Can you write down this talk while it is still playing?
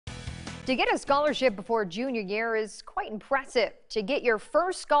To get a scholarship before junior year is quite impressive. To get your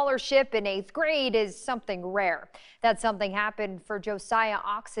first scholarship in 8th grade is something rare. That something happened for Josiah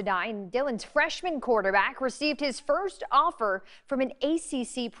Oxendine. Dillon's freshman quarterback received his first offer from an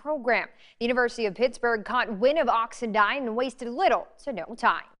ACC program. The University of Pittsburgh caught wind of Oxendine and wasted little to no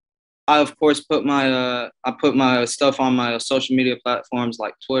time. I of course put my stuff on my social media platforms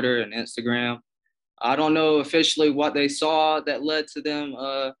like Twitter and Instagram. I don't know officially what they saw that led to them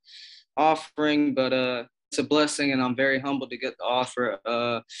offering, but it's a blessing, and I'm very humbled to get the offer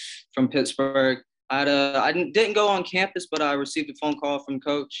from Pittsburgh. I didn't go on campus, but I received a phone call from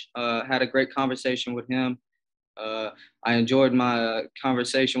Coach. Had a great conversation with him. I enjoyed my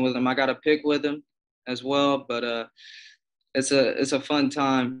conversation with him. I got a pick with him as well, but it's a fun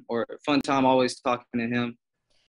time always talking to him.